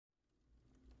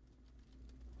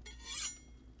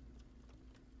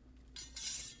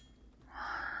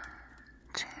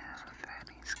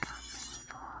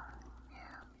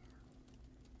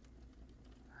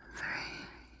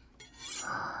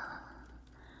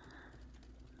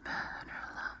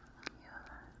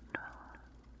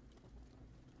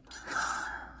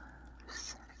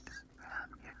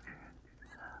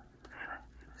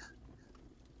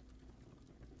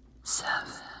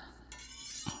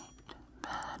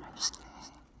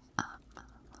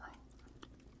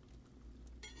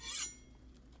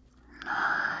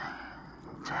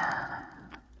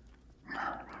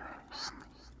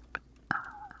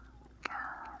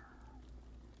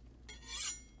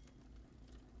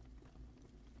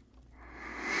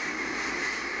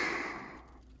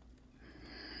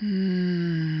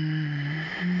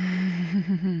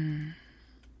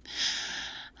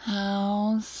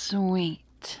How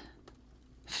sweet.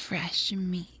 Fresh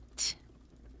meat.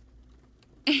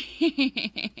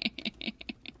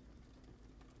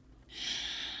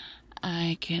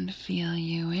 I can feel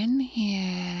you in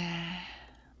here.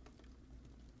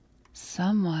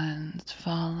 Someone's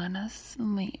fallen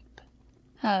asleep,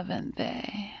 haven't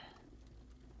they?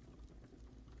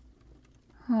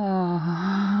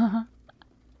 Oh,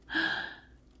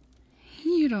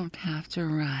 you don't have to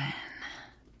run.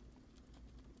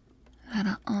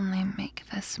 That'll only make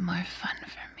this more fun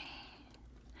for me.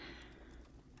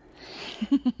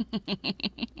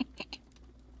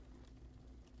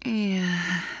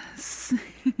 Yes.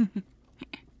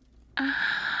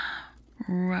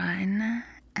 Run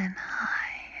and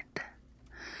hide.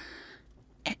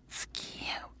 It's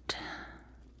cute.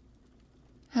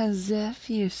 As if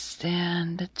you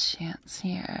stand a chance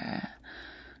here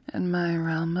in my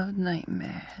realm of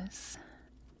nightmares.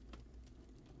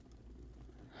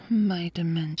 My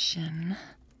dimension,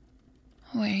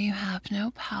 where you have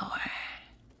no power.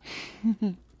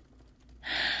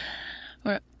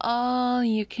 Where all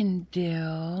you can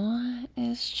do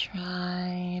is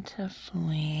try to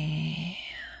flee.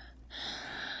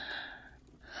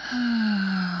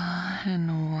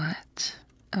 And what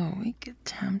a weak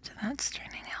attempt that's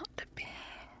turning out to be.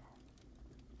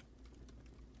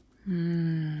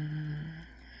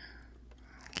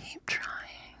 Keep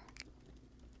trying.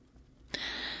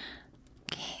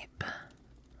 Keep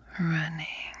running.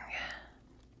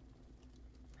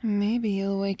 Maybe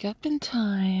you'll wake up in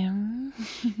time.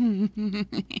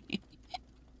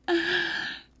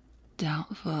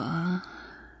 Doubtful.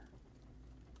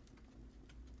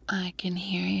 I can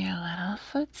hear your little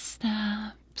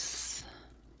footsteps.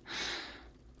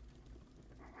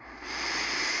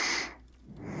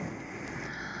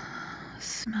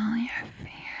 Smell your fear.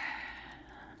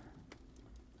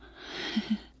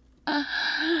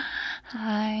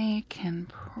 I can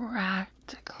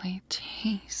practically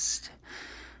taste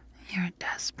your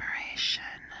desperation.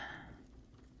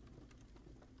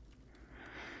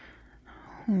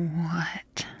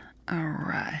 What a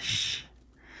rush.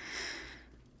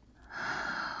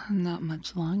 Not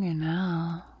much longer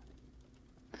now.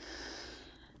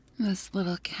 This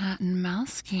little cat and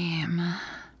mouse game,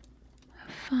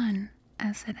 fun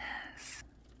as it is,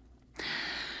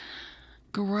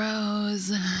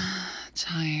 grows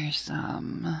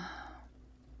tiresome.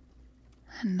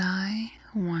 And I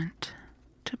want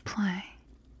to play.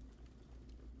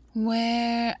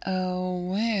 Where, oh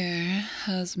where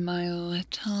has my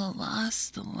little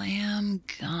lost lamb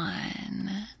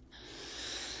gone?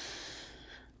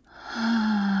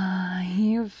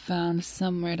 You've found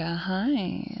somewhere to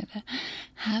hide,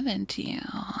 haven't you?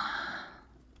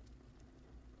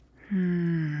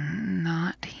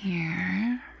 Not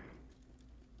here.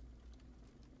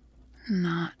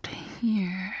 Not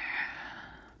here.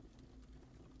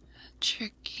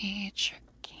 Tricky,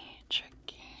 tricky,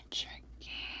 tricky, tricky.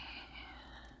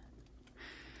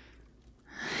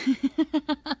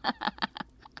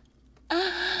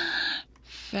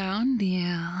 Found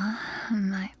you,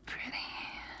 my pretty.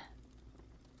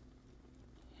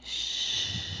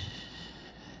 Shh.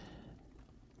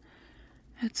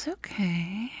 It's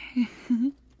okay.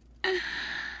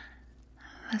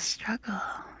 The struggle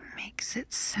makes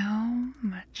it so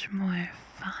much more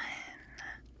fun.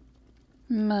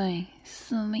 My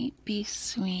sleepy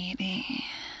sweetie.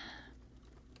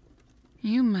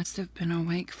 You must have been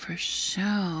awake for so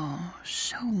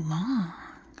long.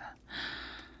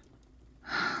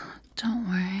 Don't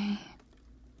worry.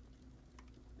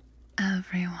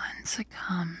 Everyone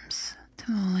succumbs to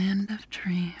the land of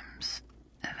dreams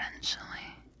eventually.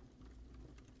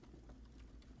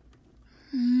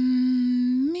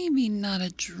 Maybe not a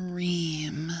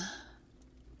dream,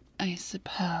 I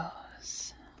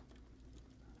suppose.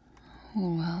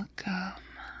 Welcome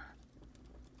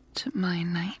to my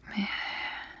nightmare.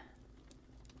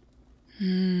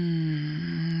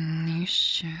 You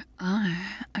sure are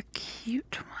a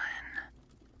cute one,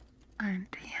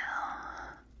 aren't you?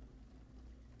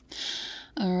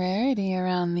 A rarity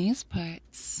around these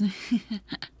parts.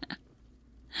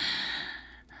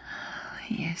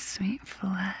 Your sweet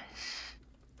flesh.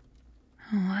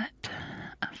 What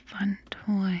a fun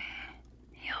toy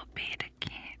you'll be to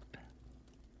keep.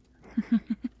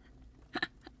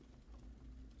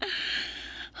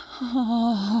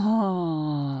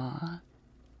 Oh,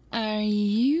 are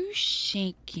you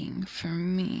shaking for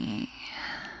me?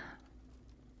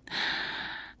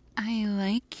 I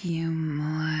like you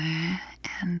more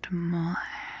and more.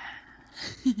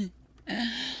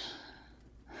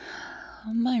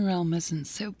 My realm isn't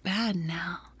so bad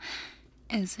now,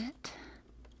 is it?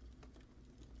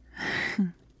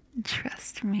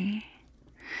 Trust me,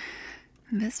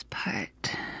 this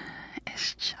part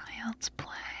is child's play.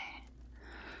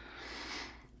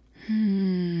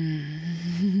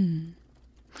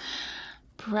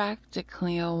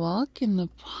 Practically a walk in the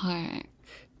park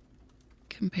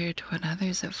compared to what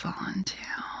others have fallen to.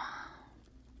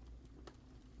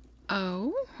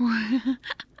 Oh?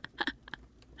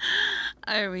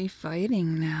 Are we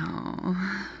fighting now?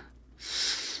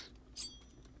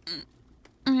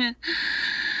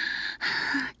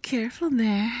 Careful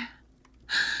there.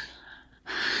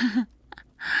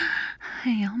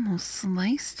 I almost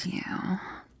sliced you.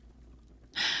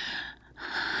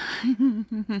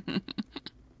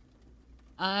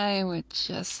 I would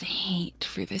just hate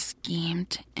for this game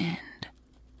to end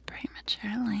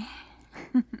prematurely.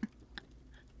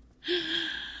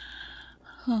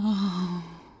 Oh,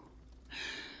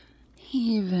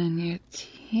 even your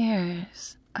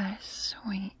tears are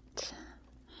sweet.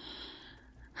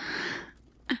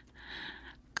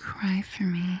 Cry for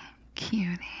me,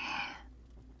 cutie.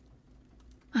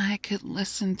 I could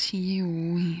listen to you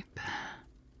weep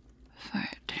for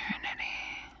eternity.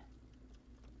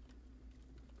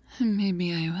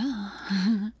 Maybe I will.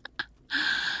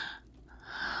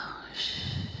 Oh,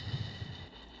 shh.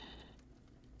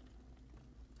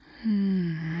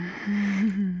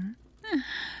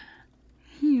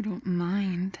 You don't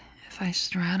mind if I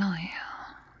straddle you,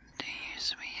 do you,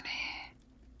 sweetie?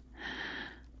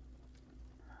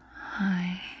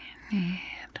 I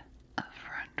need a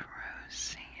front row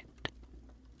seat.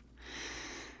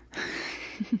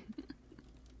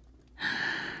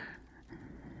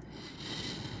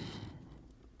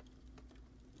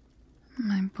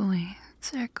 My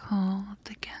blades are cold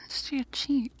against your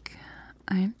cheek,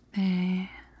 aren't they?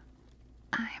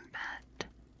 I bet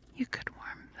you could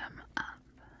warm them up.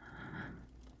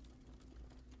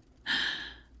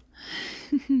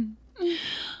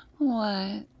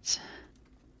 What?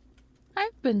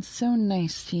 I've been so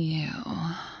nice to you.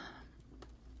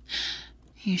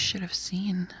 You should have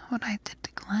seen what I did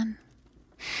to Glenn.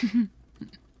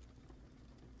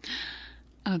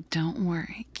 Oh, don't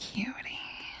worry, cutie.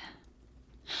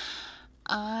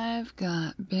 I've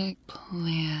got big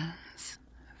plans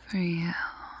for you.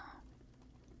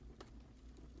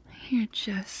 You're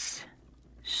just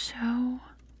so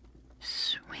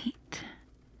sweet.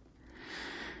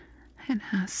 It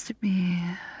has to be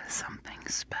something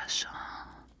special.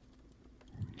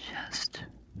 Just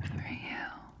for you.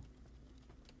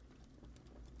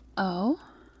 Oh?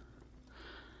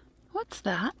 What's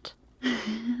that?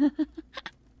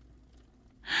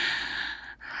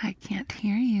 I can't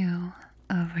hear you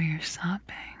over your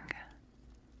sobbing.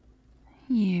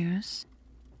 Use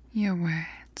your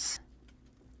words.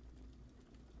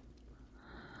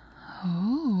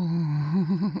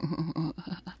 Oh.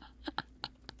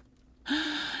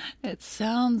 It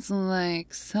sounds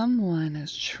like someone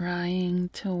is trying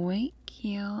to wake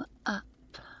you up.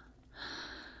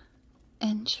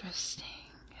 Interesting.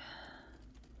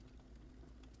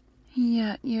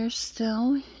 Yet you're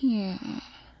still here.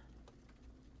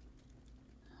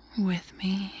 With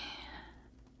me.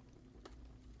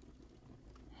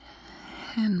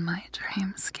 In my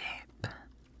dreamscape.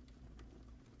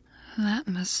 That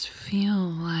must feel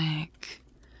like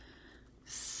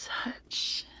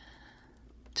such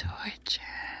torture.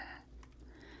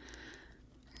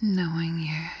 Knowing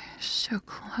you're so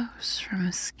close from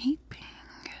escaping.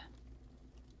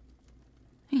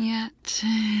 Yet,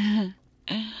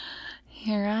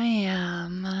 here I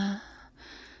am,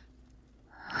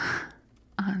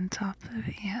 on top of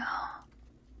you.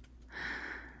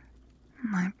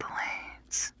 My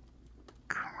blades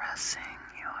caressing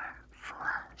your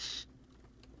flesh.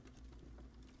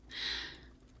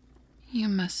 You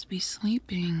must be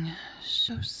sleeping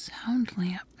so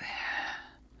soundly up there.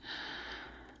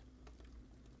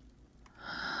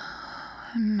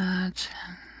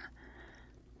 Imagine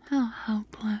how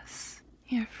helpless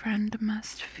your friend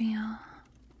must feel,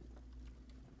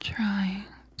 trying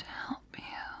to help you,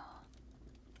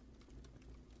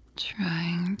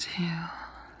 trying to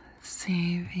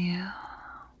save you,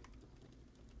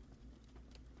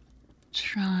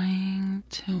 trying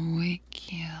to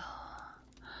wake you,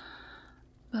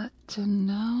 but to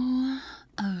no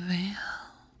avail.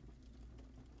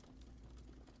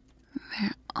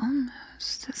 They're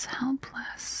almost as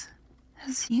helpless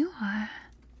as you are,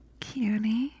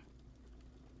 cutie.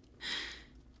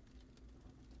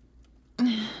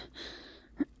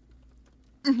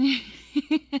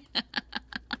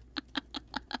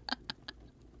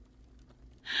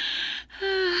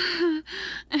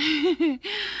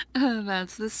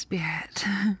 That's the spirit.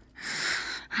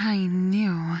 I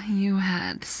knew you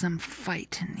had some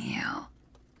fight in you.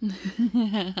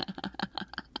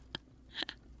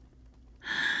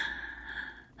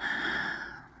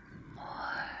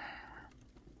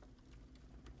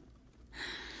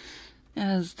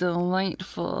 As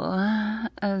delightful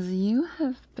as you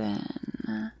have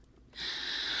been,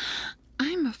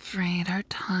 I'm afraid our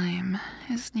time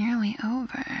is nearly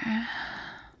over.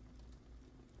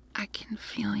 I can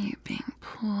feel you being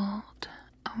pulled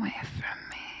away from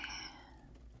me,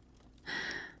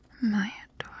 my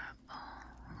adorable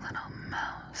little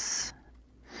mouse.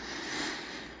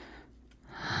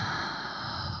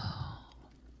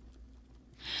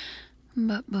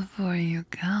 But before you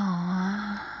go,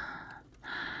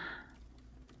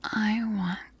 I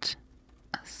want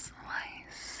a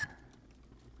slice.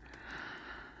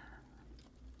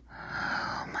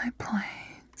 Oh, my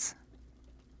plates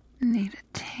need a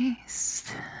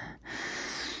taste.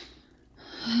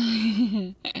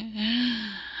 I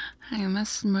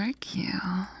must mark you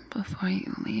before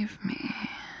you leave me.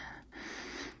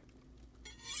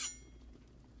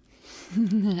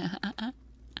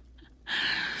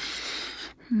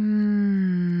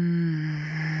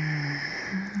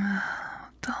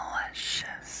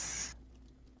 Delicious.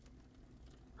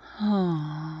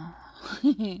 Oh,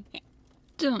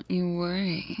 don't you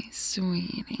worry,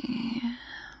 sweetie.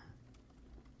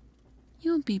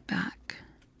 You'll be back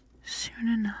soon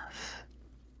enough.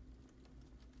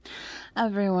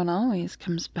 Everyone always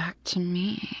comes back to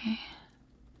me.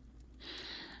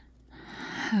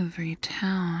 Every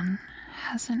town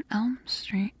has an Elm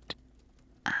Street,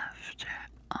 after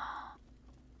all.